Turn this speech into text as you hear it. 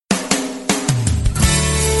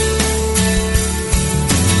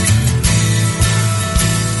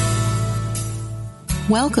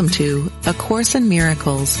Welcome to A Course in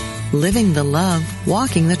Miracles, Living the Love,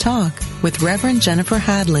 Walking the Talk, with Reverend Jennifer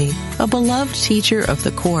Hadley, a beloved teacher of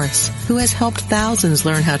the Course who has helped thousands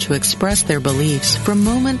learn how to express their beliefs from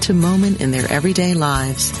moment to moment in their everyday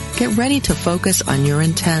lives. Get ready to focus on your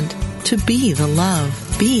intent to be the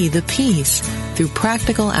love, be the peace, through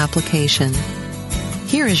practical application.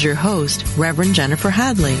 Here is your host, Reverend Jennifer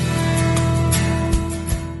Hadley.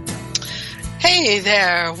 Hey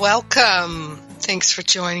there, welcome. Thanks for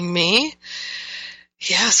joining me.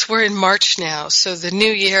 Yes, we're in March now, so the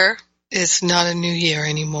new year is not a new year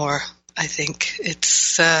anymore. I think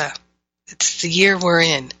it's the year we're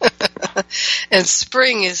in. And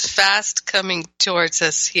spring is fast coming towards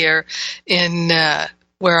us here in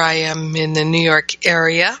where I am in the New York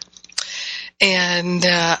area. And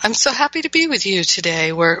I'm so happy to be with you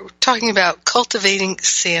today. We're talking about cultivating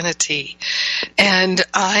sanity. And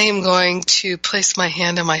I am going to place my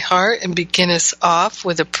hand on my heart and begin us off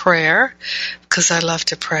with a prayer, because I love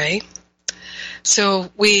to pray.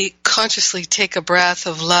 So we consciously take a breath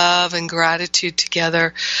of love and gratitude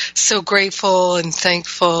together, so grateful and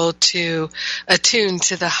thankful to attune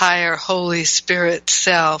to the higher Holy Spirit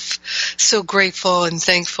self, so grateful and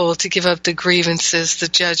thankful to give up the grievances, the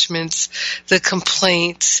judgments, the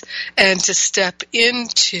complaints, and to step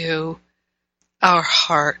into our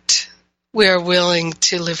heart. We are willing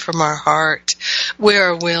to live from our heart. We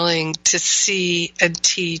are willing to see and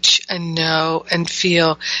teach and know and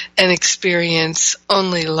feel and experience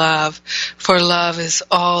only love. For love is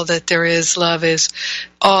all that there is. Love is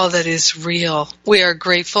all that is real. We are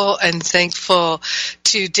grateful and thankful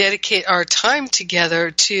to dedicate our time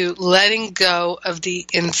together to letting go of the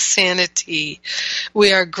insanity.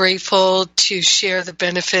 We are grateful to share the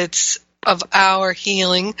benefits of our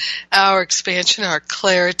healing, our expansion, our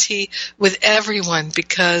clarity with everyone,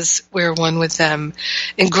 because we're one with them.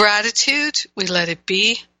 In gratitude, we let it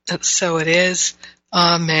be, and so it is.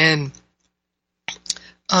 Amen.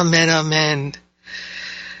 Amen, amen.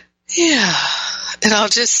 Yeah, and I'll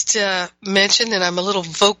just mention that I'm a little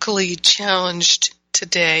vocally challenged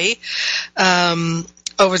today.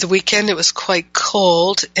 Over the weekend, it was quite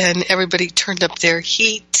cold, and everybody turned up their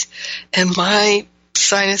heat, and my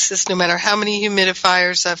sinuses, no matter how many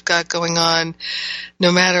humidifiers I've got going on,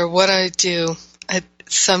 no matter what I do,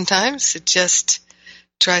 sometimes it just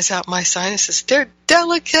dries out my sinuses. They're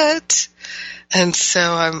delicate, and so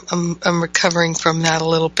I'm recovering from that a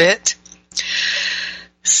little bit.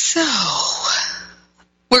 So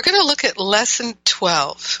we're going to look at lesson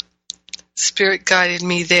 12. Spirit guided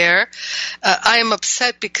me there. I am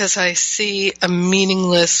upset because I see a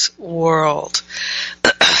meaningless world.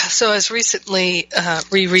 So I was recently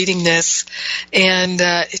rereading this, and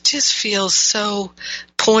it just feels so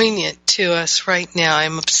poignant to us right now.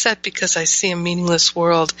 I'm upset because I see a meaningless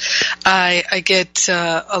world. I get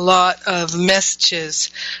a lot of messages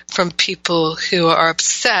from people who are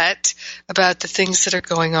upset about the things that are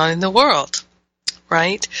going on in the world.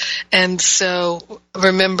 Right? And so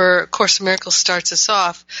remember, Course in Miracles starts us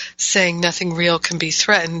off saying nothing real can be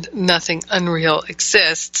threatened, nothing unreal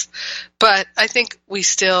exists. But I think we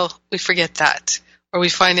forget that, or we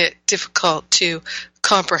find it difficult to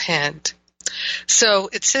comprehend. So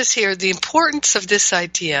it says here, the importance of this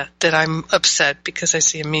idea that I'm upset because I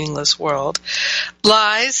see a meaningless world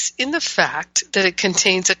lies in the fact that it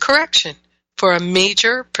contains a correction for a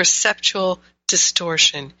major perceptual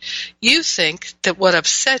distortion. You think that what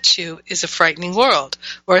upsets you is a frightening world,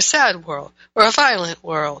 or a sad world, or a violent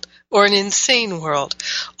world, or an insane world.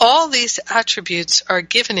 All these attributes are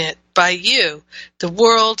given it by you. The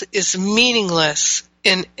world is meaningless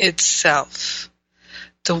in itself.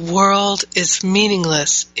 The world is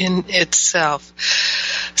meaningless in itself.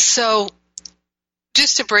 So,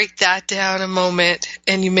 just to break that down a moment,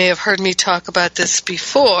 and you may have heard me talk about this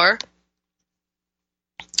before,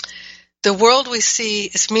 the world we see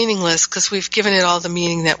is meaningless because we've given it all the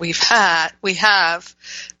meaning that we have,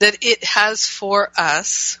 that it has for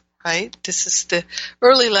us, right? This is the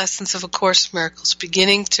early lessons of A Course in Miracles,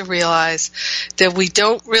 beginning to realize that we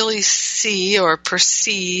don't really see or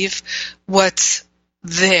perceive what's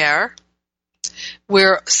there.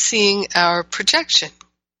 We're seeing our projection.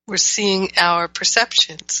 We're seeing our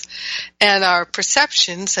perceptions. And our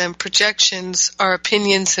perceptions and projections are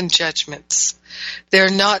opinions and judgments. They're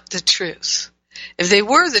not the truth. If they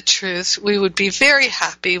were the truth, we would be very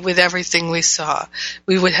happy with everything we saw.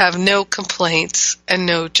 We would have no complaints and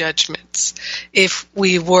no judgments if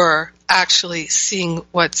we were actually seeing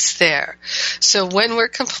what's there. So when we're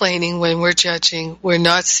complaining, when we're judging, we're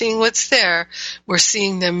not seeing what's there. We're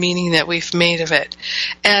seeing the meaning that we've made of it.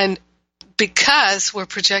 And because we're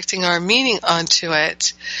projecting our meaning onto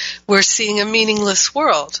it, we're seeing a meaningless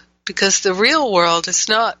world. Because the real world is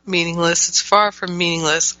not meaningless, it's far from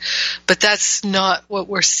meaningless, but that's not what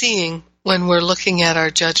we're seeing when we're looking at our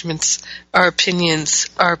judgments, our opinions,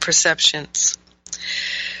 our perceptions.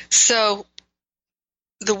 So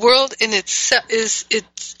the world in itself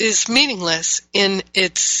is meaningless in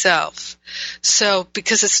itself. So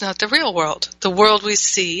because it's not the real world. The world we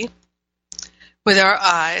see with our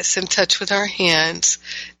eyes and touch with our hands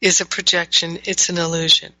is a projection, it's an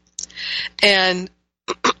illusion. And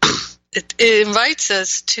it invites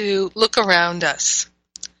us to look around us,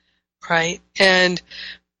 right? And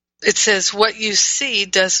it says, what you see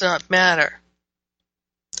does not matter.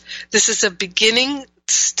 This is a beginning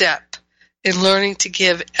step in learning to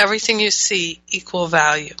give everything you see equal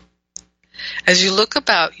value. As you look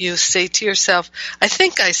about you, say to yourself, I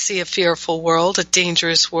think I see a fearful world, a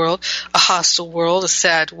dangerous world, a hostile world, a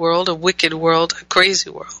sad world, a wicked world, a crazy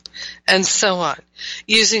world, and so on,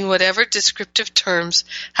 using whatever descriptive terms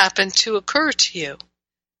happen to occur to you.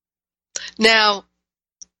 Now,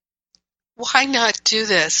 why not do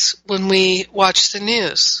this when we watch the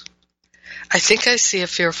news? I think I see a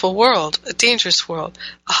fearful world, a dangerous world,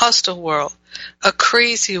 a hostile world, a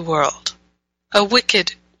crazy world, a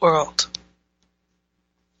wicked world.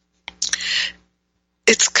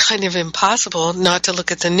 It's kind of impossible not to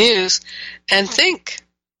look at the news and think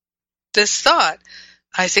this thought.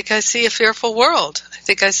 I think I see a fearful world. I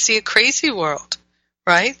think I see a crazy world,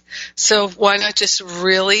 right? So why not just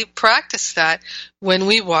really practice that when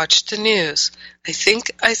we watch the news? I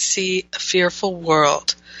think I see a fearful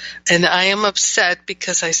world, and I am upset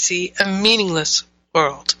because I see a meaningless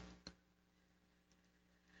world.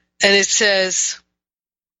 And it says,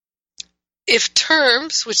 if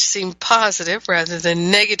terms which seem positive rather than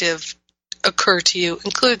negative occur to you,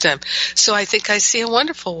 include them. So I think I see a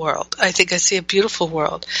wonderful world. I think I see a beautiful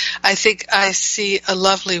world. I think I see a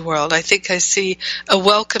lovely world. I think I see a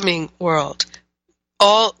welcoming world.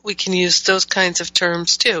 All we can use those kinds of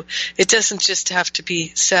terms too. It doesn't just have to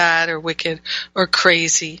be sad or wicked or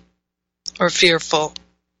crazy or fearful.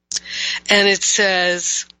 And it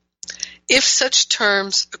says, if such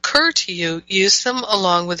terms occur to you, use them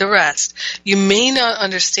along with the rest. You may not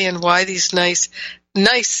understand why these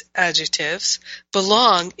nice adjectives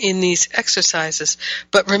belong in these exercises,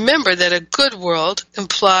 but remember that a good world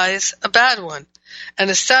implies a bad one, and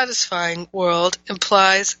a satisfying world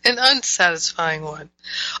implies an unsatisfying one.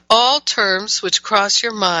 All terms which cross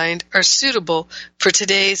your mind are suitable for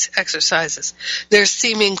today's exercises. Their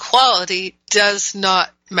seeming quality does not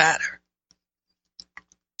matter.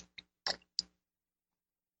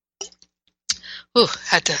 Ooh,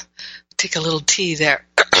 had to take a little tea there.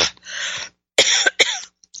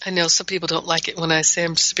 I know some people don't like it when I say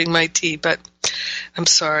I'm sipping my tea, but I'm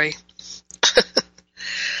sorry.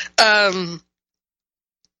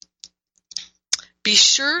 Be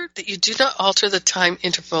sure that you do not alter the time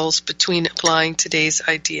intervals between applying today's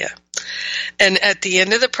idea. And at the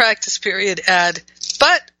end of the practice period, add,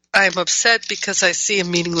 but I'm upset because I see a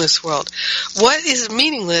meaningless world. What is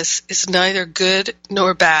meaningless is neither good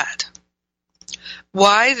nor bad.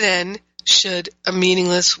 Why then should a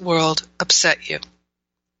meaningless world upset you?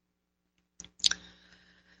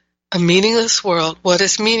 A meaningless world, what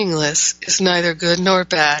is meaningless, is neither good nor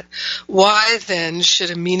bad. Why then should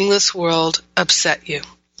a meaningless world upset you?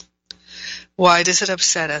 Why does it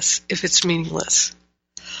upset us if it's meaningless?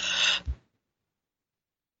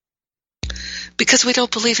 Because we don't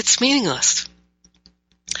believe it's meaningless.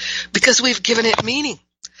 Because we've given it meaning.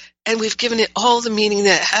 And we've given it all the meaning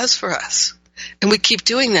that it has for us. And we keep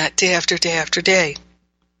doing that day after day after day.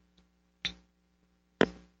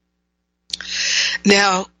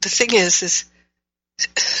 Now, the thing is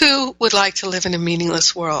who would like to live in a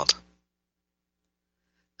meaningless world?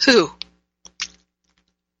 Who?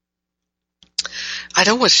 I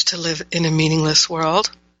don't wish to live in a meaningless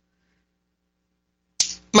world.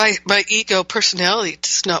 My ego personality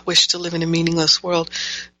does not wish to live in a meaningless world.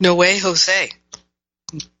 No way, Jose.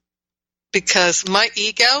 Because my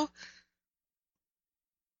ego,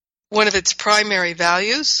 one of its primary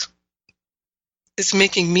values is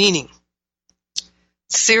making meaning.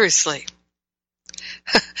 Seriously.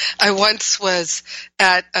 I once was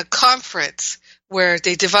at a conference where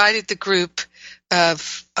they divided the group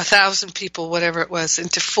of 1,000 people, whatever it was,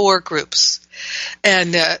 into 4 groups.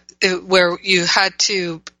 And where you had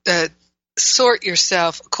to sort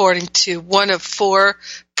yourself according to one of 4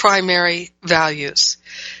 primary values.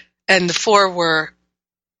 And the 4 were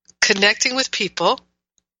connecting with people,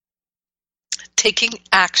 taking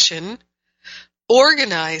action,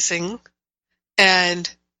 organizing, and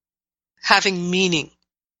having meaning.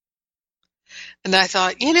 And I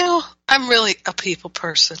thought, I'm really a people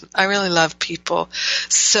person. I really love people.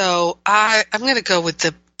 So I'm going to go with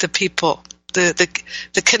the people,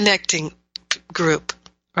 the connecting group,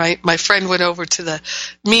 right? My friend went over to the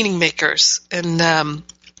meaning makers and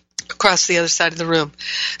across the other side of the room.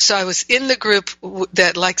 So I was in the group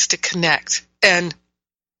that likes to connect. And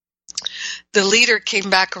the leader came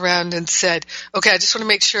back around and said, okay, I just want to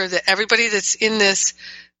make sure that everybody that's in this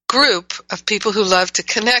group of people who love to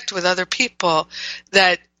connect with other people,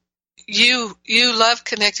 that you love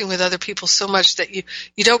connecting with other people so much that you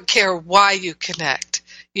don't care why you connect.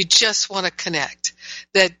 You just want to connect.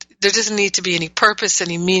 That there doesn't need to be any purpose,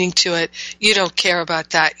 any meaning to it. You don't care about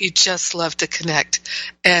that. You just love to connect.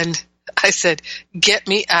 And I said, get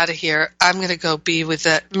me out of here. I'm going to go be with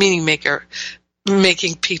the meaning maker,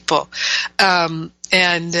 making people.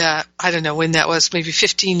 And I don't know when that was, maybe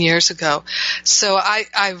 15 years ago. So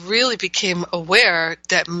I really became aware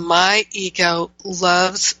that my ego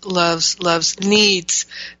loves, needs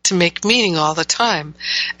to make meaning all the time.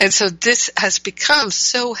 And so this has become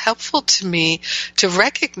so helpful to me to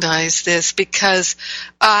recognize this, because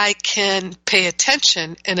I can pay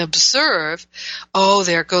attention and observe, oh,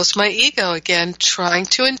 there goes my ego again, trying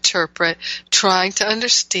to interpret, trying to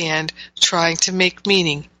understand, trying to make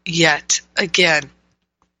meaning yet again.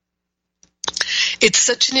 It's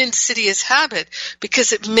such an insidious habit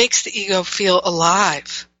because it makes the ego feel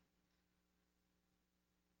alive.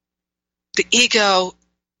 The ego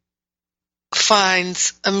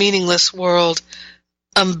finds a meaningless world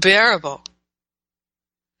unbearable.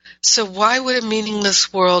 So why would a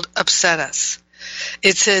meaningless world upset us?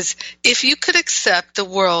 It says, if you could accept the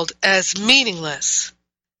world as meaningless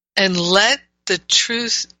and let the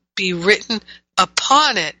truth be written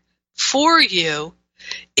upon it for you,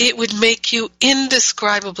 it would make you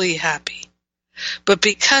indescribably happy. But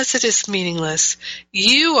because it is meaningless,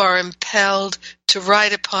 you are impelled to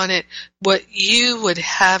write upon it what you would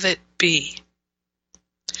have it be.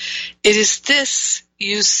 It is this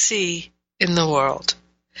you see in the world.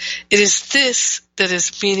 It is this that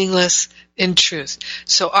is meaningless in truth.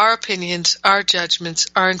 So our opinions, our judgments,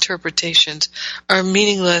 our interpretations are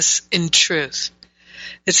meaningless in truth.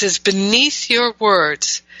 It says, beneath your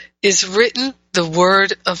words is written the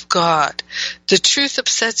word of God. The truth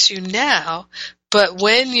upsets you now, but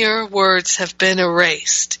when your words have been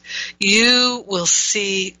erased, you will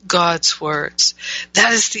see God's words.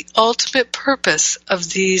 That is the ultimate purpose of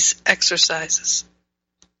these exercises.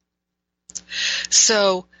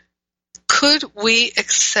 So, could we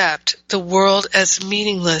accept the world as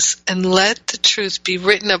meaningless and let the truth be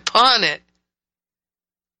written upon it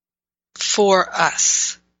for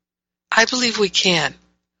us? I believe we can.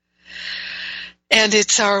 And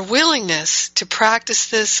it's our willingness to practice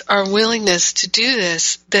this, our willingness to do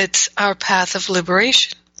this, that's our path of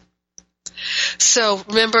liberation. So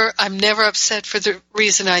remember, I'm never upset for the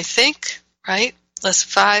reason I think, right? Lesson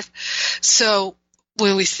 5. So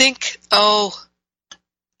when we think, oh,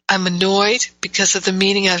 I'm annoyed because of the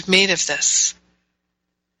meaning I've made of this,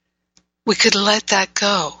 we could let that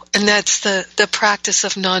go. And that's the practice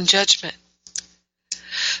of non-judgment.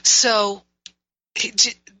 So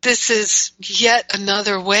this is yet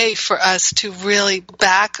another way for us to really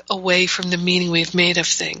back away from the meaning we've made of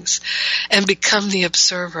things and become the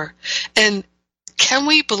observer. And can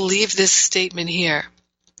we believe this statement here?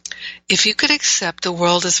 If you could accept the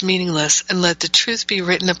world as meaningless and let the truth be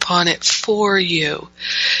written upon it for you,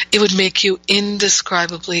 it would make you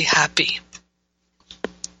indescribably happy.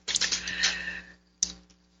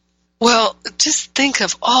 Well, just think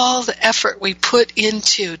of all the effort we put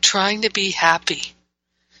into trying to be happy,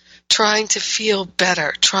 trying to feel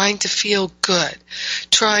better, trying to feel good,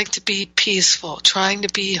 trying to be peaceful, trying to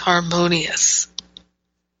be harmonious.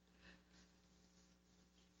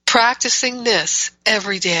 Practicing this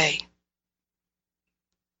every day.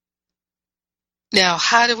 Now,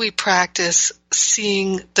 how do we practice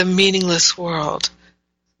seeing the meaningless world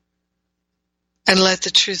and let the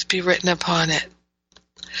truth be written upon it?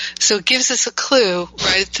 So it gives us a clue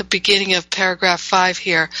right at the beginning of paragraph 5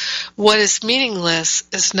 here. What is meaningless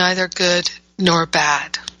is neither good nor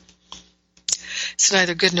bad. It's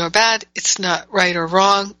neither good nor bad. It's not right or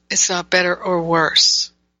wrong. It's not better or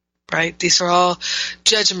worse. Right? These are all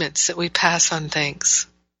judgments that we pass on things.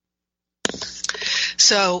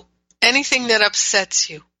 So anything that upsets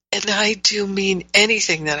you, and I do mean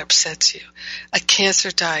anything that upsets you, a cancer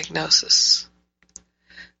diagnosis,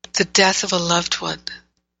 the death of a loved one,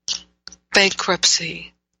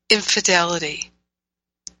 bankruptcy, infidelity,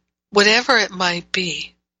 whatever it might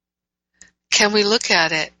be, can we look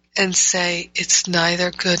at it and say it's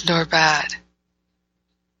neither good nor bad?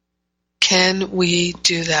 Can we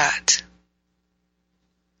do that?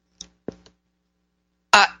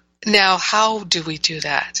 Now, how do we do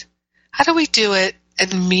that? How do we do it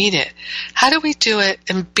and mean it? How do we do it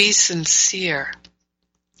and be sincere?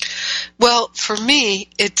 Well, for me,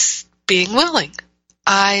 it's being willing.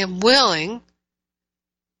 I am willing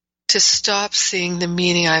to stop seeing the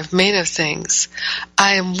meaning I've made of things.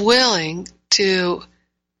 I am willing to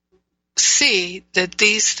see that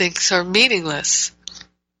these things are meaningless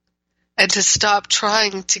and to stop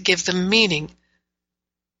trying to give them meaning.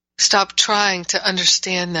 Stop trying to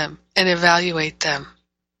understand them and evaluate them.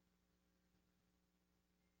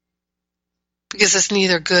 Because it's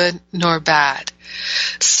neither good nor bad.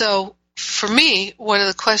 So, for me, one of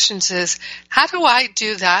the questions is, how do I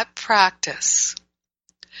do that practice,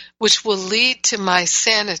 which will lead to my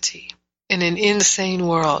sanity in an insane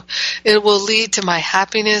world? It will lead to my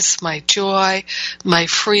happiness, my joy, my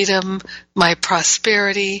freedom, my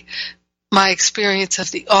prosperity, my experience of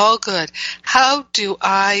the all good. How do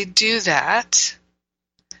I do that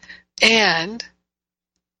and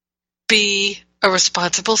be a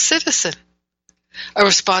responsible citizen, a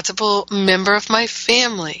responsible member of my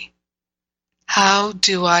family? How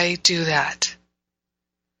do I do that?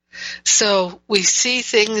 So we see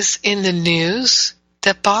things in the news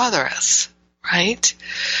that bother us, right?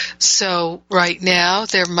 So right now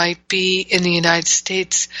there might be in the United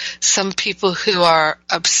States some people who are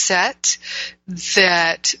upset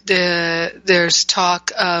that there's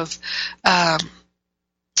talk of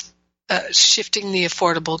shifting the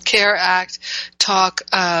Affordable Care Act, talk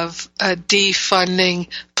of defunding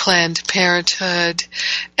Planned Parenthood,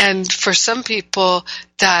 and for some people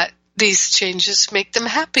that these changes make them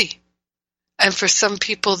happy. And for some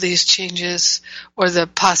people these changes, or the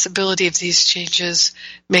possibility of these changes,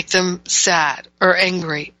 make them sad or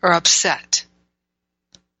angry or upset.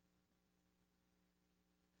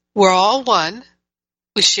 We're all one.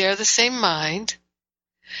 We share the same mind,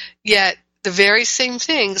 yet the very same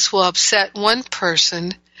things will upset one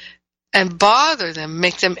person and bother them,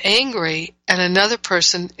 make them angry, and another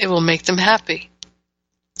person, it will make them happy.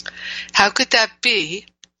 How could that be?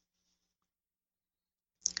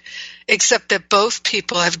 Except that both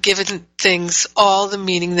people have given things all the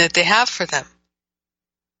meaning that they have for them.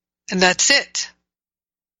 And that's it.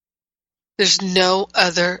 There's no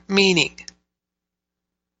other meaning.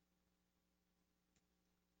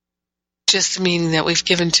 Just the meaning that we've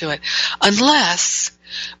given to it. Unless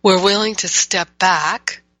we're willing to step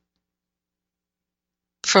back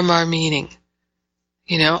from our meaning.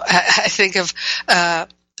 You know, I think of a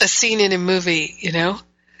scene in a movie, you know.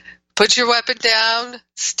 Put your weapon down,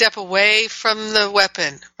 step away from the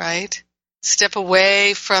weapon, right? Step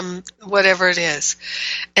away from whatever it is.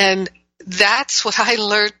 And that's what I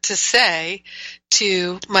learned to say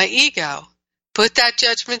to my ego. Put that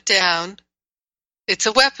judgment down. It's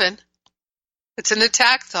a weapon. It's an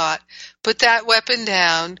attack thought. Put that weapon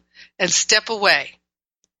down and step away.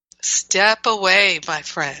 Step away, my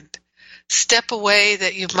friend. Step away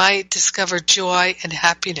that you might discover joy and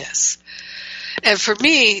happiness. And for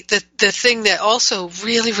me, the thing that also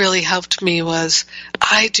really, really helped me was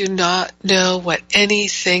I do not know what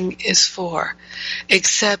anything is for,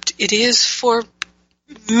 except it is for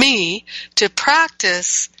me to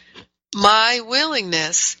practice my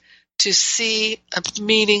willingness to see a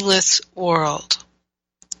meaningless world.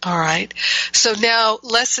 All right? So now,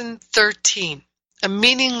 lesson 13. A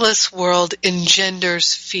meaningless world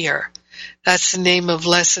engenders fear. That's the name of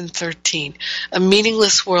lesson 13. A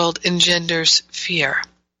meaningless world engenders fear.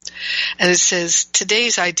 And it says,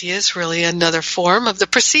 today's idea is really another form of the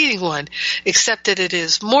preceding one, except that it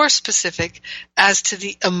is more specific as to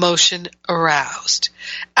the emotion aroused.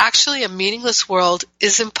 Actually, a meaningless world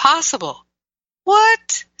is impossible.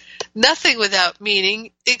 What? Nothing without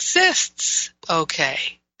meaning exists.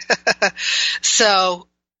 Okay. So,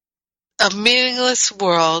 a meaningless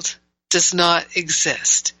world does not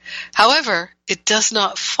exist. However, it does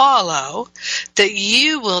not follow that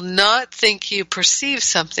you will not think you perceive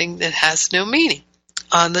something that has no meaning.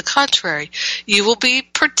 On the contrary, you will be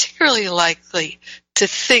particularly likely to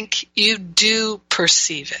think you do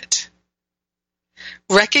perceive it.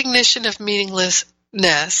 Recognition of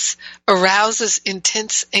meaninglessness arouses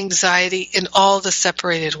intense anxiety in all the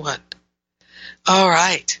separated one. All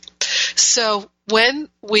right. So when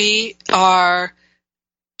we are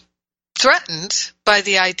threatened by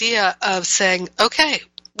the idea of saying, okay,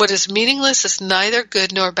 what is meaningless is neither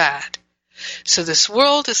good nor bad. So this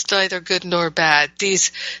world is neither good nor bad.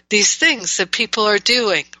 These things that people are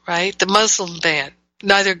doing, right? The Muslim ban,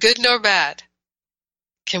 neither good nor bad.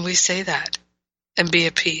 Can we say that and be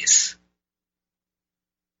at peace?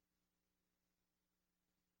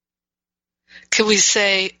 Can we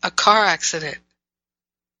say a car accident,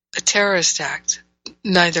 a terrorist act,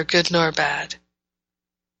 neither good nor bad.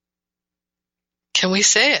 Can we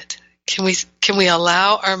say it? Can we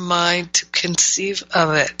allow our mind to conceive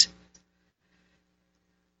of it?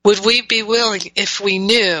 Would we be willing if we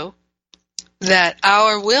knew that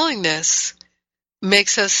our willingness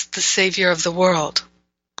makes us the savior of the world?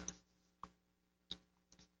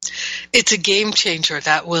 It's a game changer,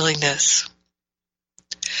 that willingness.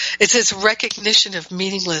 It's this recognition of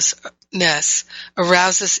meaninglessness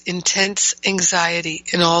arouses intense anxiety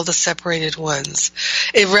in all the separated ones.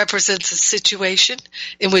 It represents a situation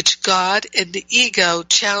in which God and the ego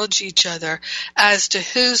challenge each other as to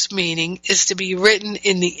whose meaning is to be written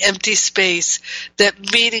in the empty space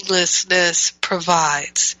that meaninglessness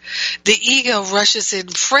provides. The ego rushes in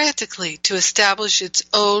frantically to establish its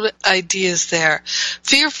own ideas there,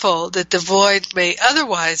 fearful that the void may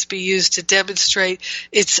otherwise be used to demonstrate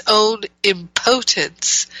its own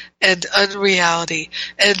impotence and unreality,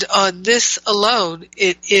 and on this alone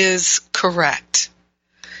it is correct.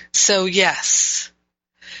 So yes,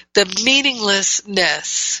 the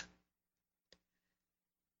meaninglessness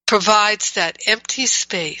provides that empty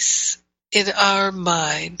space in our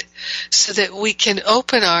mind so that we can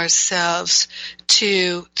open ourselves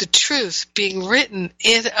to the truth being written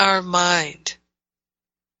in our mind,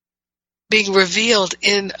 being revealed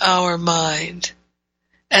in our mind.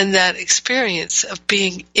 And that experience of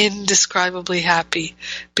being indescribably happy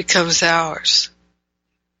becomes ours.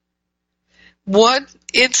 One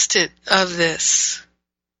instant of this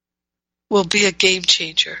will be a game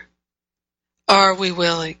changer. Are we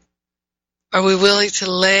willing? Are we willing to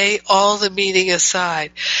lay all the meaning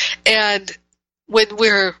aside? And when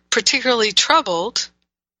we're particularly troubled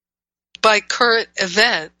by current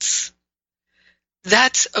events,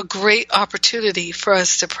 that's a great opportunity for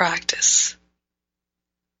us to practice.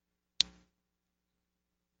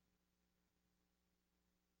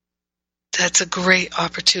 That's a great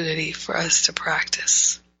opportunity for us to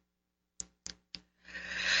practice.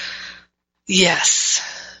 Yes.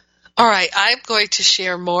 All right, I'm going to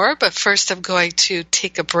share more, but first I'm going to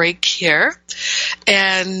take a break here.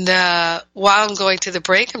 And while I'm going to the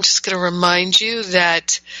break, I'm just going to remind you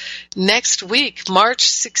that next week, March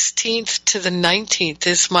 16th to the 19th,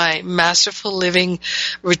 is my Masterful Living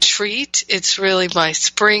Retreat. It's really my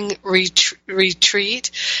spring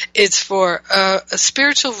retreat. It's for a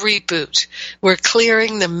spiritual reboot. We're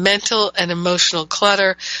clearing the mental and emotional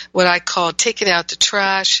clutter, what I call taking out the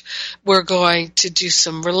trash. We're going to do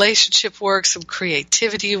some relationship work, some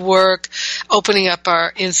creativity work, opening up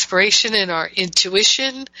our inspiration and our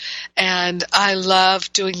intuition. And I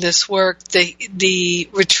love doing this work. The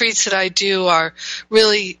retreats that I do are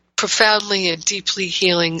really profoundly and deeply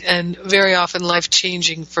healing and very often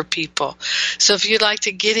life-changing for people. So if you'd like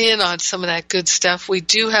to get in on some of that good stuff, we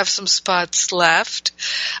do have some spots left.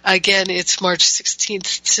 Again, it's March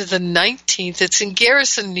 16th to the 19th. It's in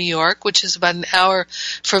Garrison, New York, which is about an hour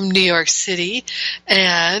from New York City.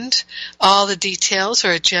 And all the details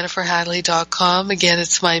are at jenniferhadley.com. Again,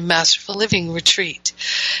 it's my Masterful Living Retreat.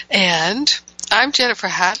 And I'm Jennifer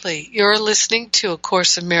Hadley. You're listening to A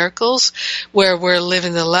Course in Miracles, where we're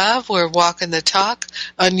living the love, we're walking the talk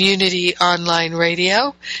on Unity Online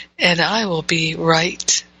Radio, and I will be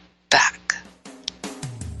right back.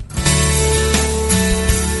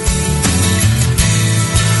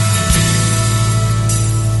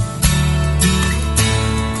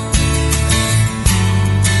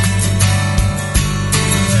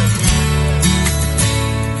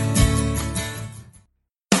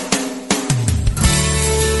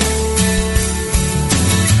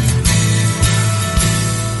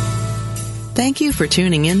 Thank you for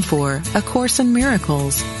tuning in for A Course in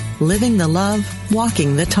Miracles, Living the Love,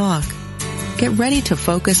 Walking the Talk. Get ready to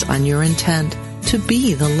focus on your intent to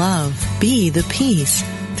be the love, be the peace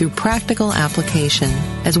through practical application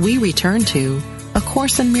as we return to A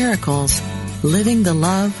Course in Miracles, Living the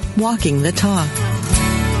Love, Walking the Talk.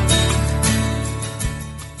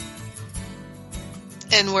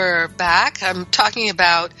 And we're back. I'm talking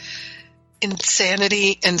about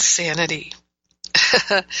insanity and sanity.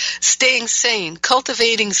 Staying sane,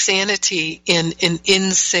 cultivating sanity in an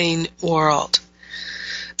insane world.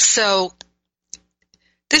 So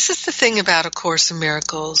this is the thing about A Course in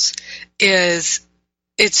Miracles, is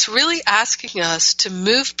it's really asking us to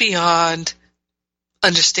move beyond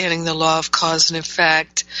understanding the law of cause and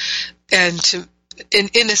effect, and to,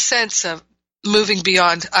 in a sense of moving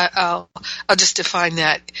beyond, I'll just define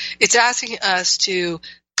that. It's asking us to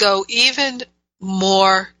go even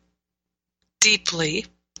more deeply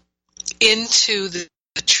into the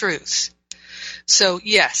truth. So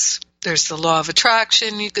yes, There's the law of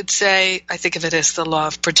attraction, you could say. I think of it as the law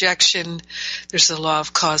of projection. There's the law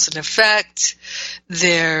of cause and effect.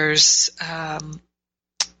 There's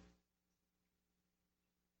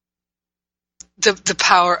the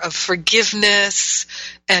power of forgiveness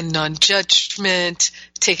and non-judgment,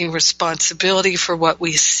 taking responsibility for what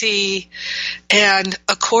we see. And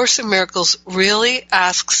A Course in Miracles really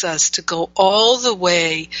asks us to go all the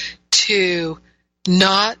way to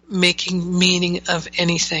not making meaning of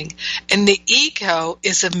anything. And the ego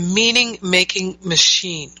is a meaning-making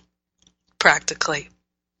machine, practically.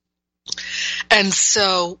 And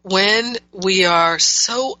so when we are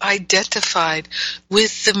so identified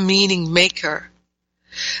with the meaning maker,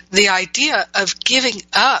 the idea of giving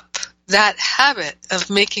up that habit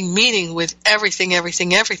of making meaning with everything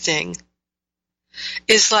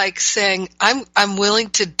is like saying, I'm willing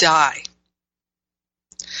to die.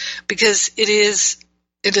 Because it is,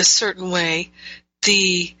 in a certain way,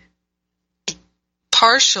 the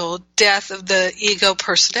partial death of the ego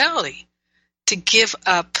personality, to give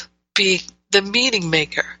up being the meaning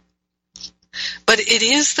maker. But it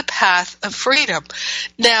is the path of freedom.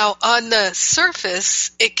 Now, on the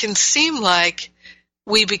surface, it can seem like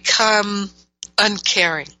we become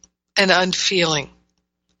uncaring and unfeeling.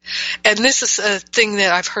 And this is a thing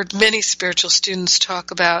that I've heard many spiritual students talk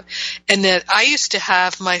about, and that I used to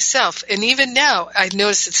have myself. And even now, I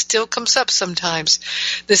notice it still comes up sometimes.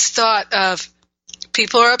 This thought of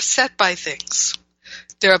people are upset by things.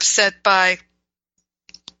 They're upset by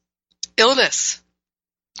illness,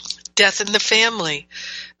 death in the family,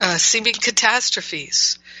 seeming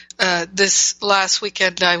catastrophes. This last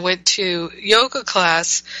weekend I went to yoga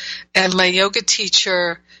class, and my yoga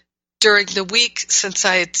teacher, during the week since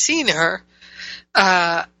I had seen her,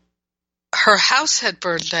 her house had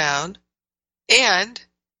burned down, and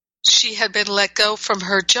she had been let go from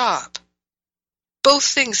her job. Both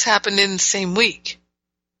things happened in the same week.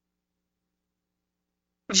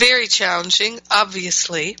 Very challenging,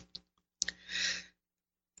 obviously.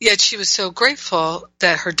 Yet she was so grateful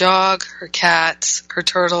that her dog, her cats, her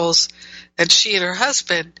turtles, and she and her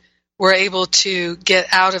husband were able to get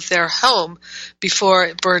out of their home before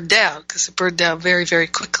it burned down, because it burned down very, very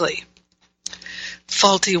quickly.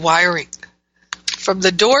 Faulty wiring from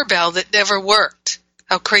the doorbell that never worked.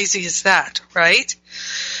 How crazy is that, right?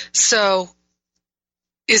 So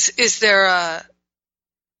is there a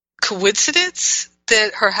coincidence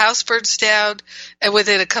that her house burns down and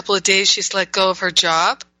within a couple of days she's let go of her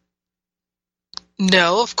job?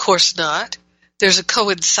 No, of course not. There's a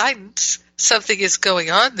coincidence. Something is going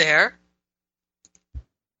on there.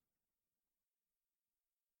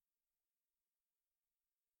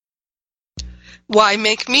 Why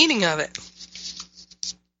make meaning of it?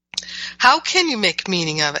 How can you make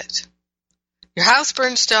meaning of it? Your house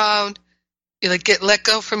burns down, you get let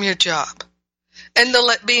go from your job. And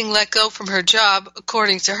being let go from her job,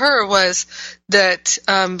 according to her, was that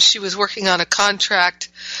she was working on a contract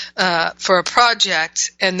for a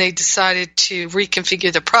project, and they decided to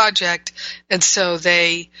reconfigure the project, and so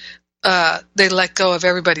they let go of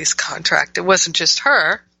everybody's contract. It wasn't just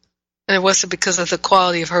her, and it wasn't because of the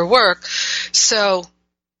quality of her work. So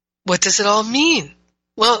what does it all mean?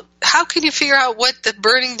 Well, how can you figure out what the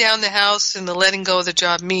burning down the house and the letting go of the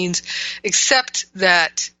job means, except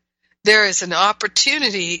that there is an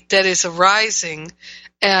opportunity that is arising,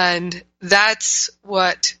 and that's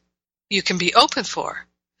what you can be open for.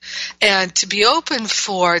 And to be open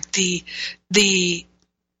for the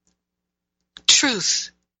truth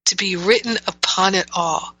to be written upon it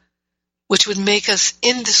all, which would make us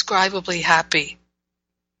indescribably happy.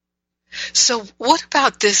 So what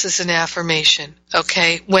about this as an affirmation,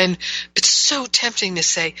 okay? When it's so tempting to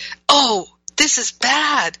say, oh, this is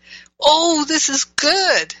bad. Oh, this is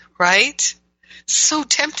good. Right? So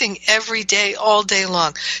tempting every day, all day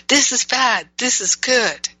long. This is bad. This is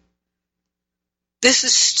good. This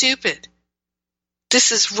is stupid.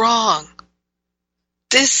 This is wrong.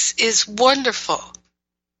 This is wonderful.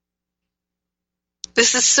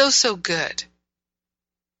 This is so, so good.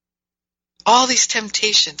 All these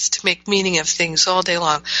temptations to make meaning of things all day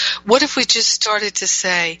long. What if we just started to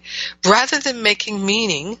say, rather than making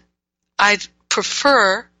meaning, I'd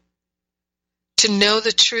prefer to know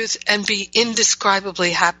the truth and be indescribably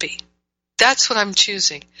happy. That's what I'm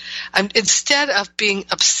choosing. Instead of being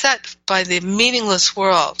upset by the meaningless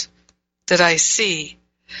world that I see,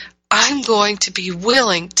 I'm going to be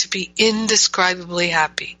willing to be indescribably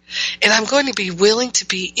happy. And I'm going to be willing to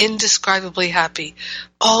be indescribably happy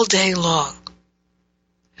all day long.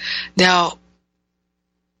 Now,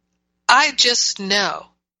 I just know,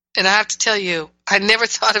 and I have to tell you, I never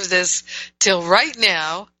thought of this till right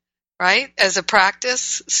now, right? As a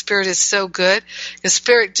practice, Spirit is so good. And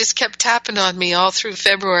Spirit just kept tapping on me all through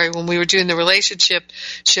February when we were doing the relationship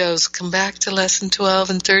shows. Come back to lesson 12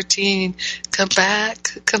 and 13. Come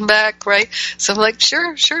back, right? So I'm like,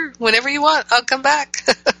 sure, whenever you want, I'll come back.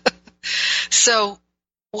 So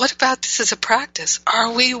what about this as a practice?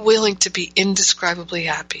 Are we willing to be indescribably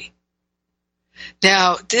happy?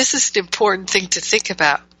 Now, this is an important thing to think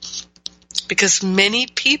about, because many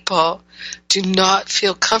people do not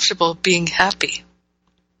feel comfortable being happy.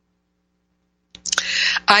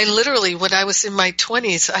 I literally, when I was in my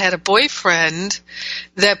 20s, I had a boyfriend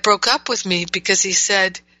that broke up with me because he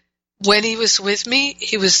said when he was with me,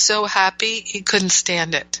 he was so happy he couldn't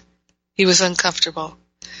stand it. He was uncomfortable.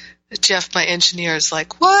 Jeff, my engineer, is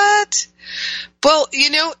like, what? Well,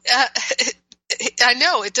 I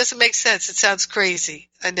know it doesn't make sense. It sounds crazy.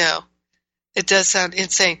 I know. It does sound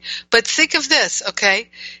insane. But think of this,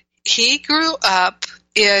 okay? He grew up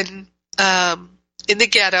in the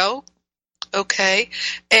ghetto, okay?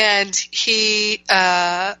 And he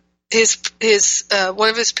his one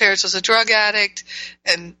of his parents was a drug addict,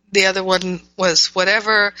 and the other one was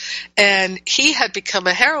whatever. And he had become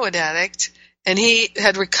a heroin addict, and he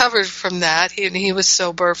had recovered from that. He was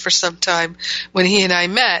sober for some time when he and I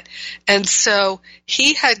met. And so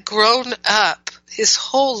he had grown up his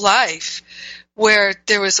whole life where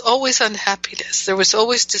there was always unhappiness, there was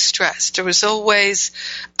always distress, there was always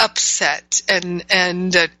upset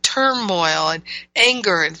and turmoil and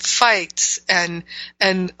anger and fights and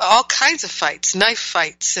all kinds of fights, knife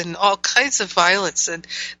fights and all kinds of violence. And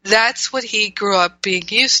that's what he grew up being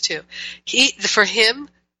used to. For him,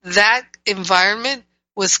 that environment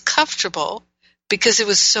was comfortable because it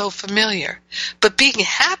was so familiar. But being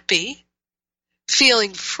happy,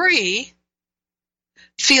 feeling free,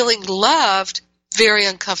 feeling loved, very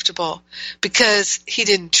uncomfortable because he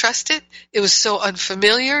didn't trust it. It was so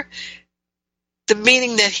unfamiliar. The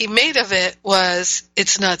meaning that he made of it was,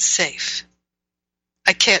 it's not safe.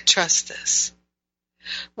 I can't trust this.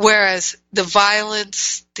 Whereas the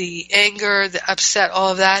violence, the anger, the upset,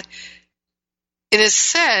 all of that, in a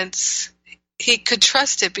sense, he could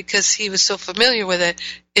trust it because he was so familiar with it,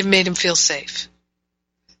 it made him feel safe.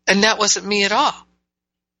 And that wasn't me at all.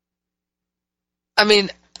 I mean,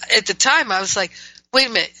 at the time, I was like, wait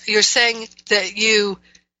a minute, you're saying that you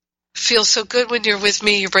feel so good when you're with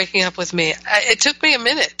me, you're breaking up with me. It took me a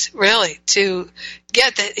minute, really, to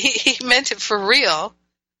get that he meant it for real.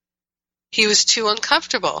 He was too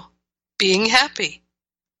uncomfortable being happy.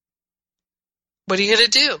 What are you going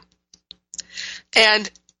to do?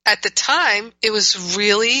 And at the time, it was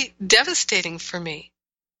really devastating for me.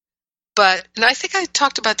 And I think I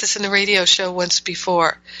talked about this in the radio show once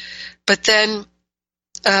before. But then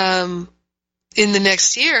in the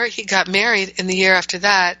next year, he got married, and the year after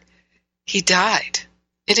that, he died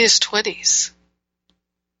in his 20s.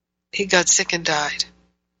 He got sick and died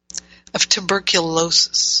of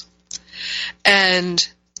tuberculosis. And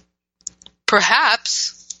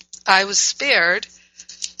perhaps I was spared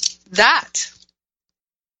that,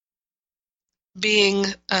 being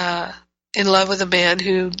in love with a man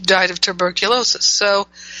who died of tuberculosis. So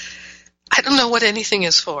I don't know what anything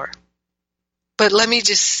is for. But let me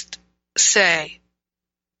just say,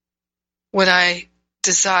 when I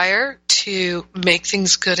desire to make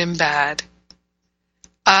things good and bad,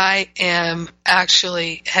 I am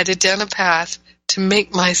actually headed down a path to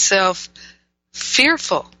make myself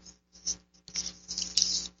fearful,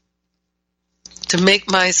 to make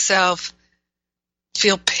myself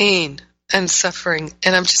feel pain and suffering.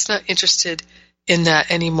 And I'm just not interested in that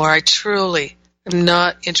anymore. I truly am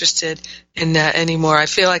not interested in that anymore. I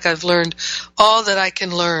feel like I've learned all that I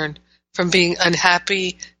can learn from being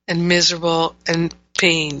unhappy and miserable and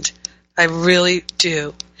pained. I really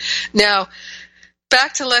do. Now,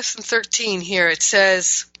 back to lesson 13 here. It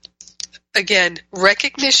says, again,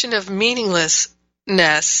 recognition of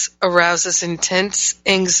meaninglessness arouses intense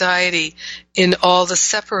anxiety in all the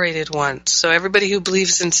separated ones. So everybody who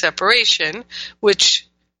believes in separation, which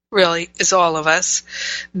really is all of us,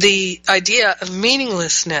 the idea of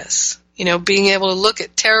meaninglessness, being able to look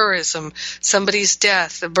at terrorism, somebody's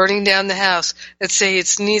death, the burning down the house, and say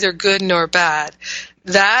it's neither good nor bad,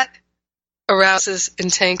 that arouses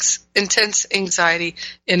intense anxiety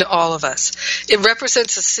in all of us. It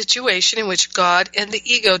represents a situation in which God and the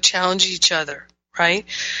ego challenge each other, right?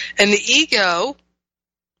 And the ego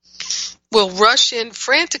will rush in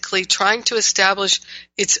frantically trying to establish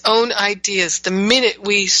its own ideas the minute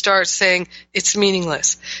we start saying it's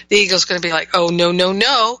meaningless. The ego's going to be like, oh,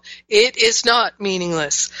 no, it is not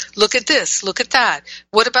meaningless. Look at this, look at that.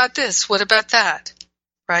 What about this? What about that?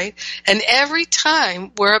 Right? And every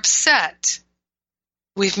time we're upset,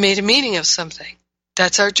 we've made a meaning of something.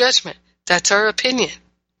 That's our judgment. That's our opinion.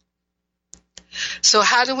 So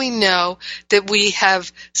how do we know that we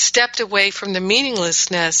have stepped away from the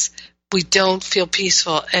meaninglessness? We don't feel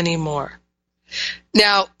peaceful anymore.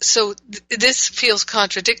 Now, so this feels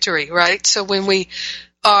contradictory, right? So when we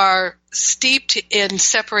are steeped in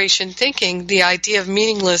separation thinking, the idea of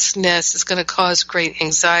meaninglessness is going to cause great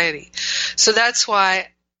anxiety. So that's why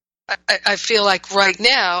I feel like right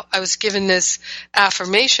now I was given this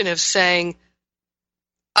affirmation of saying,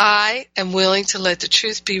 I am willing to let the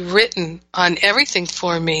truth be written on everything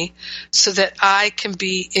for me so that I can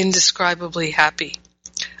be indescribably happy.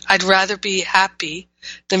 I'd rather be happy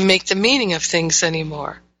than make the meaning of things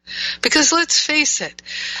anymore. Because let's face it,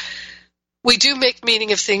 we do make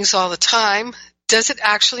meaning of things all the time. Does it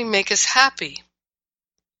actually make us happy?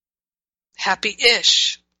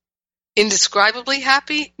 Happy-ish. Indescribably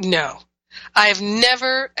happy? No. I have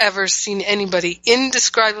never, ever seen anybody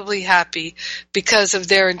indescribably happy because of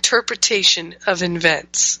their interpretation of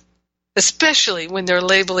events, especially when they're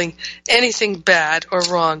labeling anything bad or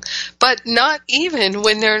wrong, but not even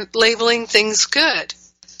when they're labeling things good.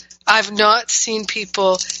 I've not seen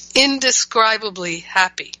people indescribably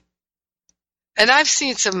happy. And I've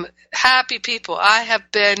seen some happy people. I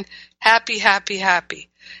have been happy, happy, happy.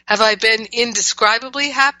 Have I been indescribably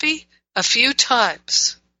happy? A few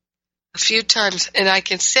times. A few times. And I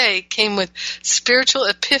can say it came with spiritual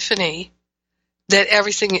epiphany that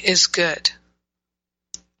everything is good.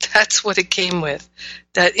 That's what it came with,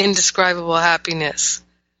 that indescribable happiness.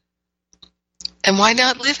 And why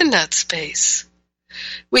not live in that space?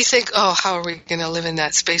 We think, oh, how are we going to live in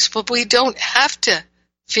that space? But we don't have to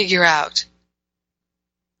figure out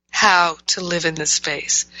how to live in the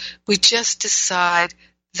space. We just decide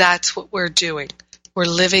that's what we're doing. We're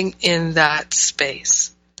living in that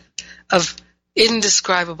space of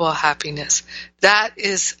indescribable happiness. That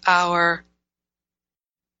is our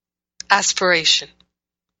aspiration.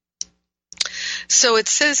 So it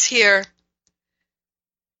says here,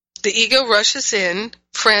 the ego rushes in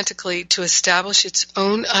frantically to establish its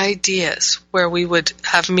own ideas where we would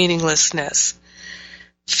have meaninglessness.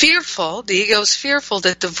 Fearful, the ego is fearful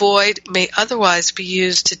that the void may otherwise be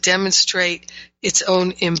used to demonstrate its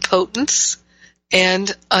own impotence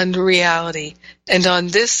and unreality. And on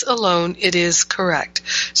this alone, it is correct.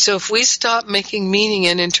 So if we stop making meaning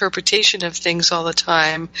and interpretation of things all the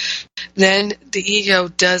time, then the ego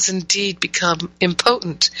does indeed become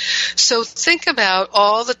impotent. So think about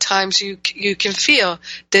all the times you can feel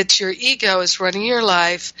that your ego is running your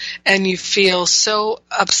life and you feel so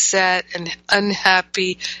upset and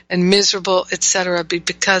unhappy and miserable, etc.,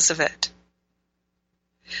 because of it.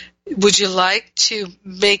 Would you like to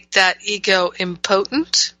make that ego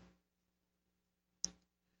impotent?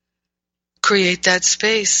 Create that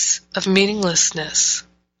space of meaninglessness.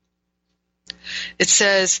 It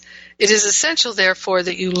says, it is essential, therefore,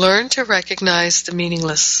 that you learn to recognize the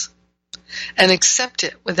meaningless and accept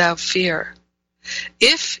it without fear.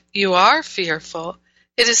 If you are fearful,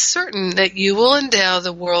 it is certain that you will endow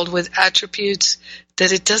the world with attributes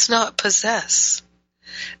that it does not possess,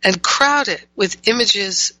 and crowd it with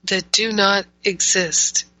images that do not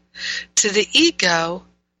exist. To the ego,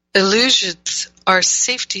 illusions are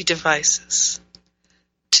safety devices.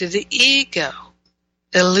 To the ego,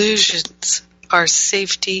 illusions are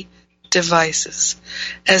safety devices,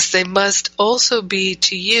 as they must also be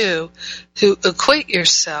to you who equate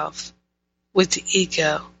yourself with the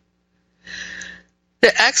ego.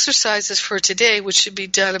 The exercises for today, which should be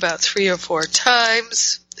done about 3 or 4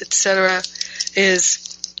 times, etc., is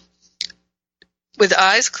with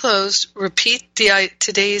eyes closed, repeat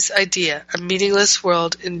today's idea. A meaningless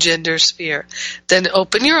world engenders fear. Then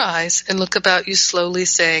open your eyes and look about you slowly,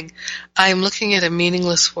 saying, I am looking at a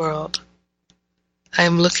meaningless world. I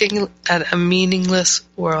am looking at a meaningless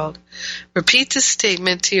world. Repeat this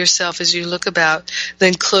statement to yourself as you look about.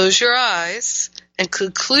 Then close your eyes and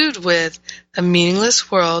conclude with, a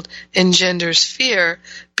meaningless world engenders fear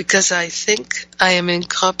because I think I am in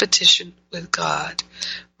competition with God.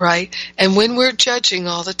 Right? And when we're judging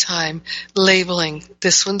all the time, labeling,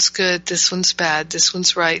 this one's good, this one's bad, this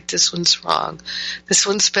one's right, this one's wrong, this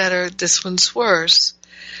one's better, this one's worse,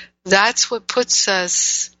 that's what puts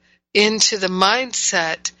us into the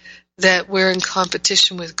mindset that we're in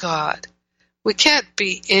competition with God. We can't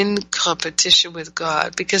be in competition with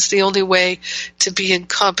God, because the only way to be in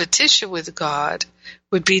competition with God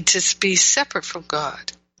would be to be separate from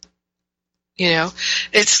God. You know,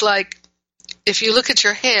 it's like, if you look at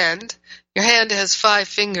your hand has 5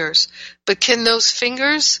 fingers, but can those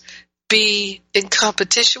fingers be in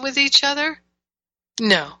competition with each other?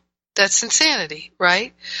 No. That's insanity,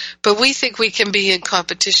 right? But we think we can be in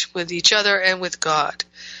competition with each other and with God.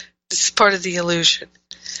 It's part of the illusion.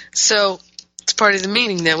 So it's part of the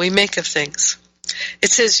meaning that we make of things. It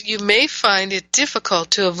says, you may find it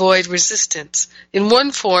difficult to avoid resistance in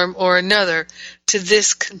one form or another to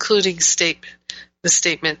this concluding statement. The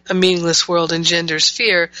statement, a meaningless world engenders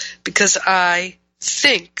fear because I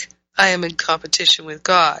think I am in competition with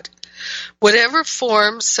God. Whatever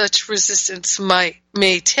form such resistance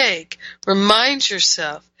may take, remind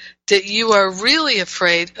yourself that you are really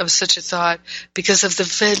afraid of such a thought because of the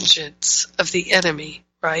vengeance of the enemy,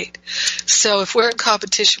 right? So if we're in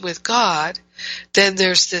competition with God, then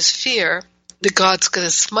there's this fear that God's going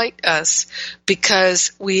to smite us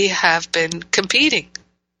because we have been competing,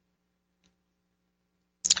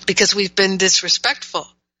 because we've been disrespectful,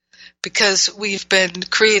 because we've been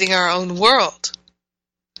creating our own world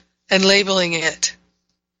and labeling it,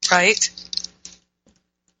 right?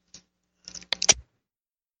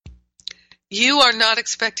 You are not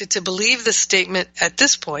expected to believe the statement at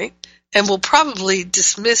this point and will probably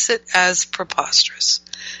dismiss it as preposterous.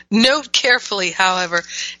 Note carefully, however,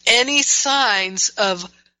 any signs of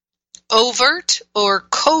overt or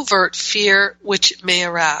covert fear which it may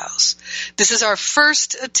arouse. This is our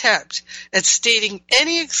first attempt at stating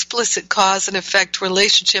any explicit cause and effect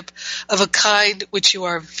relationship of a kind which you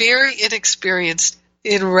are very inexperienced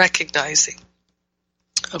in recognizing.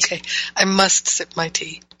 Okay, I must sip my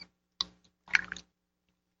tea.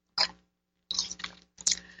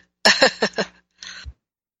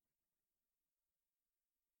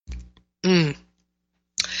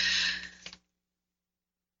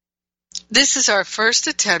 This is our first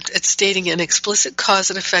attempt at stating an explicit cause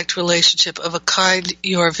and effect relationship of a kind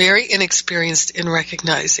you are very inexperienced in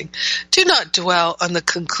recognizing. Do not dwell on the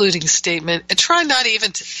concluding statement and try not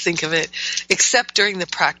even to think of it, except during the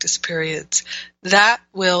practice periods. That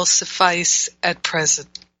will suffice at present.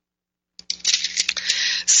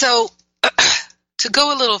 So, to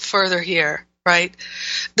go a little further here, right?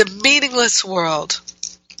 The meaningless world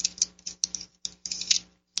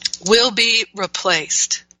will be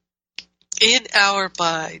replaced in our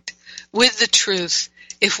mind with the truth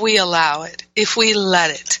if we allow it, if we let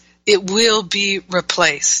it. It will be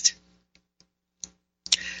replaced.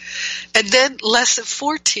 And then lesson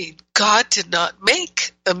 14, God did not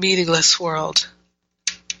make a meaningless world.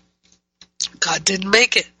 God didn't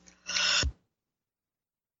make it.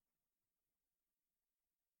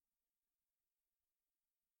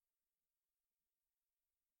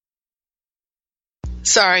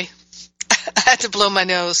 Sorry, I had to blow my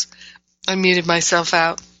nose. I muted myself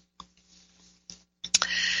out.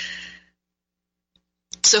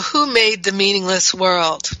 So who made the meaningless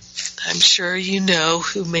world? I'm sure you know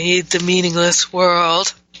who made the meaningless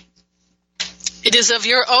world. It is of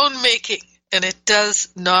your own making, and it does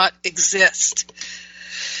not exist.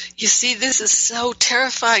 You see, this is so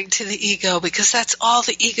terrifying to the ego because that's all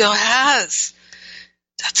the ego has.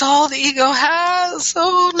 That's all the ego has.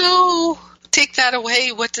 Oh no. Take that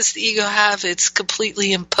away. What does the ego have? It's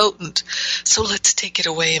completely impotent. So let's take it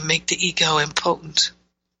away and make the ego impotent.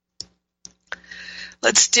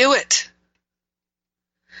 Let's do it.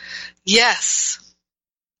 Yes.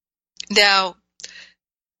 Now,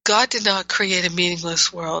 God did not create a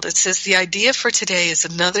meaningless world. It says the idea for today is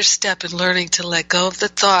another step in learning to let go of the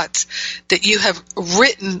thoughts that you have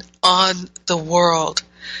written on the world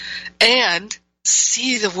and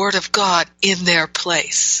see the Word of God in their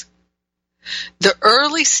place. The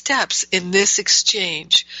early steps in this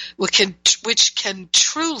exchange, which can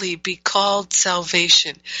truly be called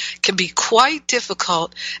salvation, can be quite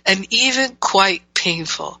difficult and even quite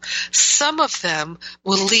painful. Some of them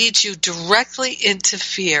will lead you directly into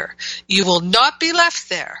fear. You will not be left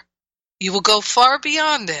there. You will go far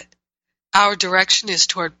beyond it. Our direction is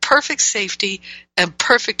toward perfect safety and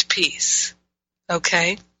perfect peace.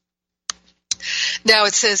 Okay? Now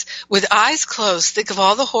it says, with eyes closed, think of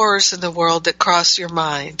all the horrors in the world that cross your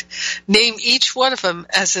mind. Name each one of them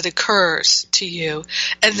as it occurs to you,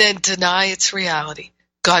 and then deny its reality.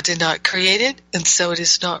 God did not create it, and so it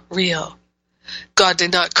is not real. God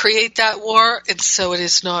did not create that war, and so it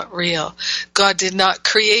is not real. God did not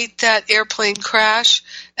create that airplane crash,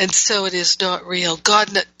 and so it is not real.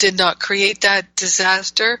 God did not create that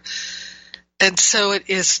disaster, and so it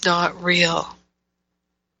is not real.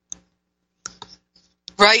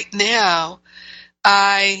 Right now,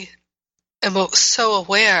 I am so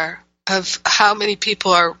aware of how many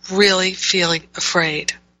people are really feeling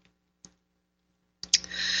afraid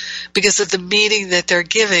because of the meaning that they're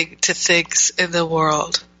giving to things in the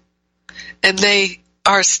world. And they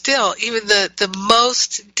are still, even the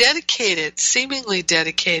most dedicated, seemingly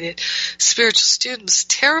dedicated spiritual students,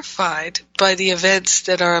 terrified by the events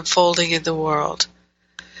that are unfolding in the world.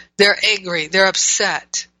 They're angry, they're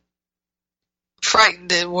upset,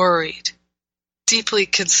 frightened and worried, deeply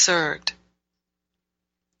concerned.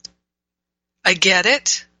 I get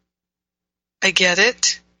it. I get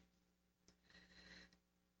it.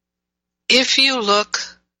 If you look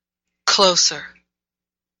closer,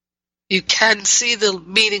 you can see the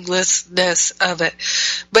meaninglessness of it,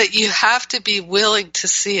 but you have to be willing to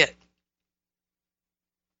see it.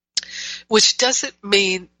 Which doesn't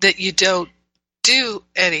mean that you don't do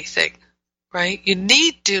anything, right? You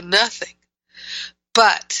need do nothing.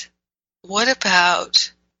 But what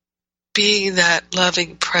about being that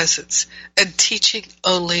loving presence and teaching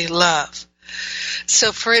only love?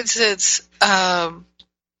 So, for instance, I'm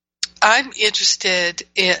interested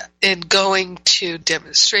in going to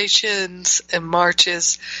demonstrations and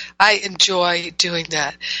marches. I enjoy doing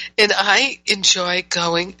that. And I enjoy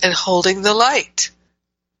going and holding the light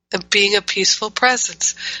and being a peaceful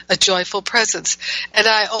presence, a joyful presence. And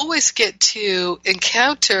I always get to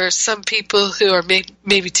encounter some people who are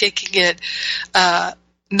maybe taking it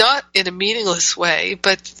not in a meaningless way,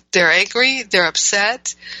 but they're angry, they're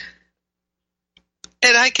upset.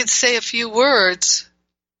 And I can say a few words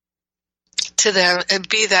to them and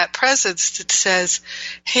be that presence that says,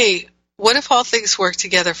 hey, what if all things work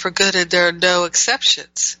together for good and there are no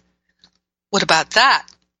exceptions? What about that?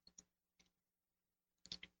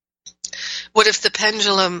 What if the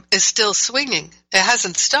pendulum is still swinging? It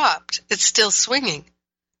hasn't stopped. It's still swinging.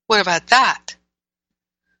 What about that?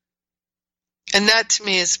 And that to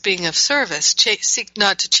me is being of service. Seek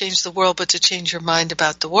not to change the world, but to change your mind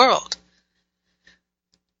about the world.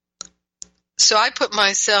 So I put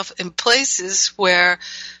myself in places where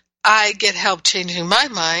I get help changing my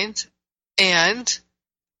mind, and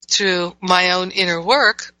through my own inner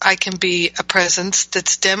work, I can be a presence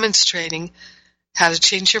that's demonstrating how to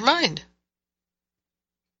change your mind.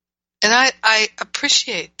 And I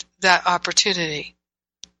appreciate that opportunity.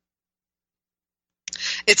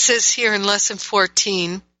 It says here in Lesson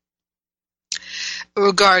 14,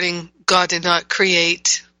 regarding God did not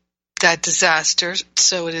create that disaster,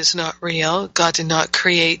 so it is not real. God did not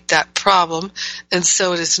create that problem, and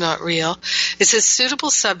so it is not real. It says suitable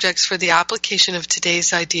subjects for the application of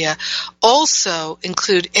today's idea also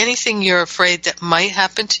include anything you're afraid that might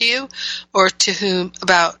happen to you or to whom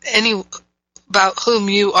about whom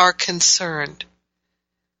you are concerned.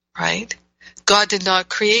 Right? God did not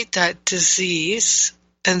create that disease,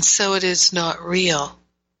 and so it is not real.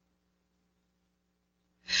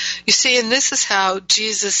 You see, and this is how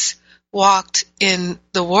Jesus walked in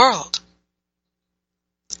the world.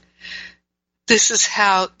 This is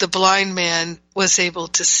how the blind man was able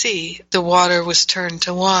to see the water was turned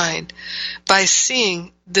to wine, by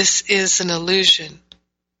seeing this is an illusion.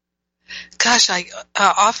 Gosh, I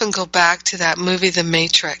often go back to that movie, The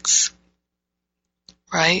Matrix,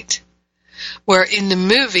 right? Where in the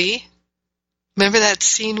movie, remember that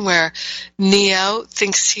scene where Neo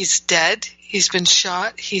thinks he's dead? He's been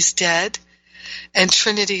shot, he's dead. And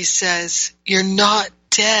Trinity says, you're not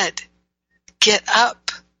dead. Get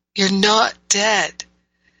up. You're not dead.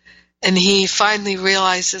 And he finally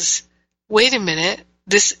realizes, wait a minute,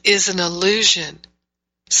 this is an illusion.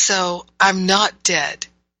 So I'm not dead.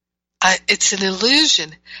 It's an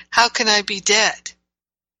illusion. How can I be dead?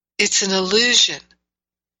 It's an illusion.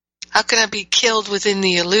 How can I be killed within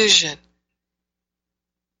the illusion?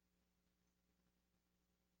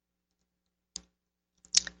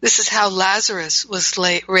 This is how Lazarus was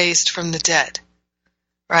raised from the dead,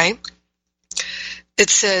 right? It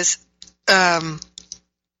says, God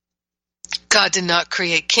did not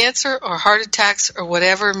create cancer or heart attacks or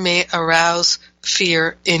whatever may arouse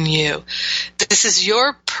fear in you. This is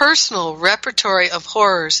your personal repertory of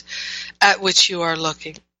horrors at which you are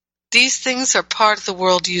looking. These things are part of the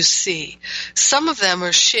world you see. Some of them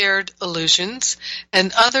are shared illusions,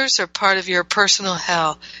 and others are part of your personal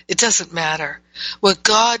hell. It doesn't matter. What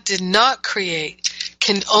God did not create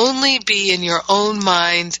can only be in your own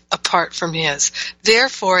mind apart from His.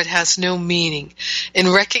 Therefore, it has no meaning. In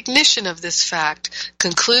recognition of this fact,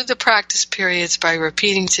 conclude the practice periods by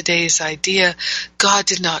repeating today's idea: God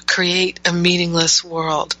did not create a meaningless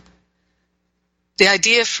world. The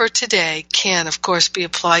idea for today can, of course, be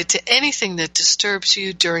applied to anything that disturbs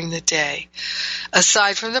you during the day.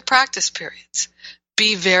 Aside from the practice periods,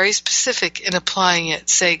 be very specific in applying it.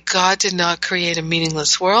 Say, God did not create a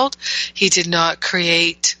meaningless world. He did not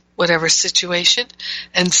create whatever situation,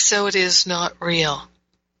 and so it is not real.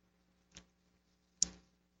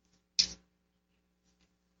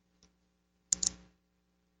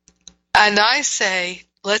 And I say,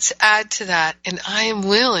 let's add to that, and I am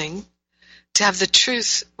willing to have the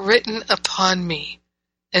truth written upon me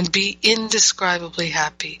and be indescribably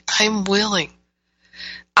happy. I'm willing.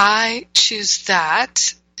 I choose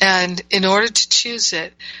that, and in order to choose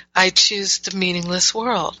it, I choose the meaningless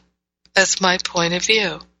world. That's my point of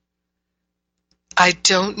view. I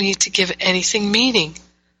don't need to give anything meaning.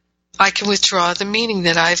 I can withdraw the meaning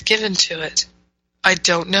that I've given to it. I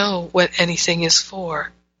don't know what anything is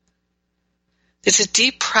for. It's a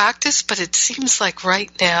deep practice, but it seems like right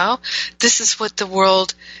now, this is what the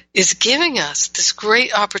world is giving us, this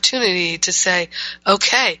great opportunity to say,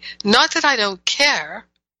 okay, not that I don't care,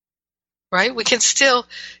 right? We can still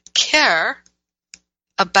care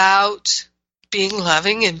about being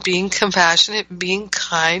loving and being compassionate, being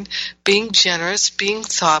kind, being generous, being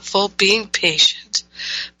thoughtful, being patient,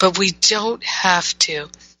 but we don't have to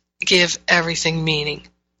give everything meaning.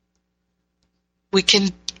 We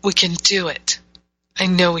can do it. I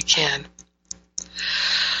know we can.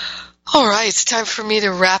 All right, it's time for me to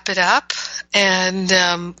wrap it up.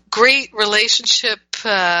 And great relationship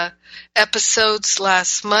episodes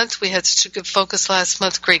last month. We had such a good focus last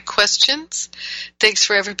month. Great questions. Thanks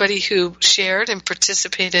for everybody who shared and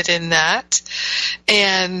participated in that.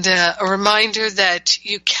 And a reminder that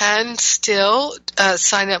you can still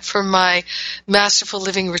sign up for my Masterful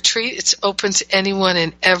Living Retreat. It's open to anyone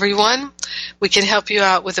and everyone. We can help you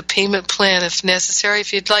out with a payment plan if necessary.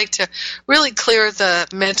 If you'd like to really clear the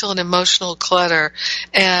mental and emotional clutter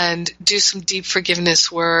and do some deep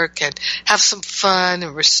forgiveness work and have some fun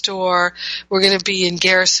and restore, we're going to be in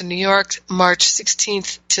Garrison, New York, March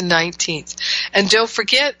 16th to 19th. And don't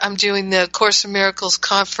forget, I'm doing the Course in Miracles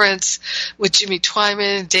conference with Jimmy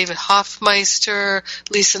Twyman, David Hoffmeister,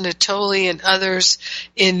 Lisa Natoli, and others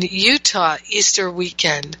in Utah, Easter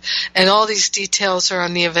weekend. And all these details are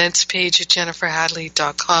on the events page at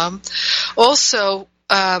jenniferhadley.com. Also,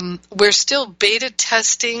 we're still beta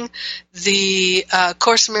testing the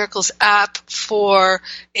Course in Miracles app for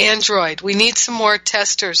Android. We need some more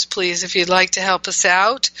testers, please. If you'd like to help us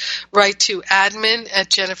out, write to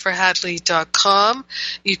admin@jenniferhadley.com.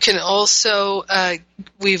 You can also,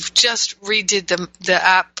 we've just redid the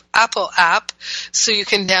Apple app, so you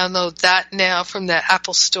can download that now from the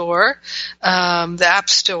Apple Store, the App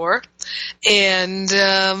Store. And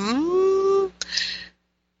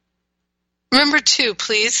remember, too,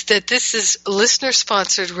 please, that this is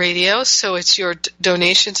listener-sponsored radio, so it's your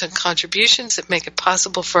donations and contributions that make it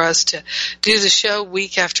possible for us to do the show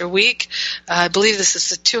week after week. I believe this is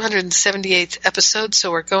the 278th episode,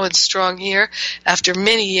 so we're going strong here after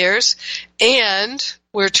many years. And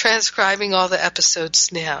we're transcribing all the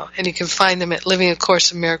episodes now, and you can find them at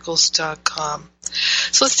livingacourseofmiracles.com.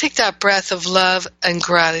 So let's take that breath of love and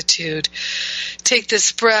gratitude. Take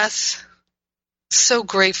this breath so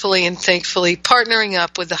gratefully and thankfully, partnering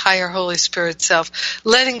up with the higher Holy Spirit self,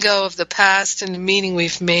 letting go of the past and the meaning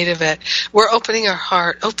we've made of it. We're opening our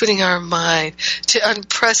heart, opening our mind to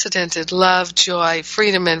unprecedented love, joy,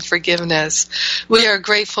 freedom, and forgiveness. We are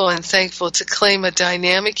grateful and thankful to claim a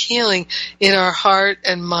dynamic healing in our heart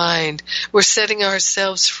and mind. We're setting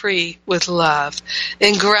ourselves free with love.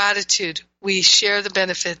 In gratitude, we share the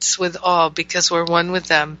benefits with all because we're one with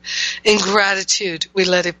them. In gratitude, we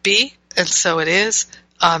let it be. And so it is.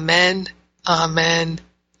 Amen, amen,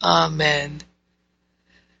 amen.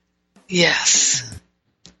 Yes.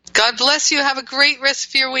 God bless you. Have a great rest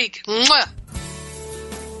of your week. Mwah.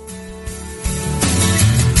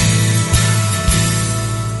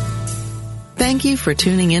 Thank you for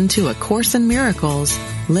tuning in to A Course in Miracles,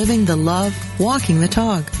 Living the Love, Walking the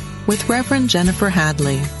Talk, with Reverend Jennifer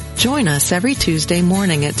Hadley. Join us every Tuesday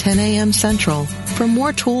morning at 10 a.m. Central for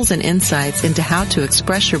more tools and insights into how to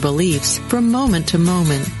express your beliefs from moment to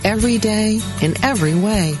moment, every day, in every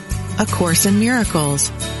way. A Course in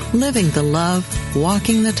Miracles, Living the Love,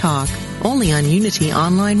 Walking the Talk, only on Unity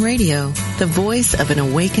Online Radio, the voice of an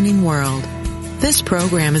awakening world. This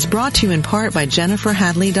program is brought to you in part by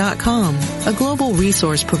JenniferHadley.com, a global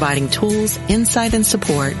resource providing tools, insight, and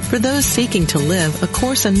support for those seeking to live A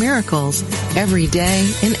Course in Miracles every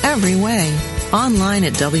day in every way. Online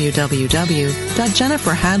at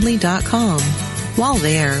www.jenniferhadley.com. While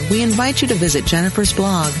there, we invite you to visit Jennifer's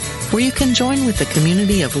blog, where you can join with the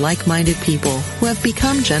community of like-minded people who have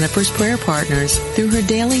become Jennifer's prayer partners through her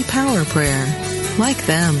daily power prayer. Like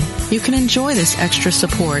them, you can enjoy this extra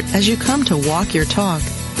support as you come to walk your talk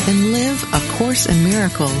and live A Course in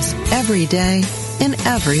Miracles every day in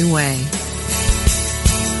every way.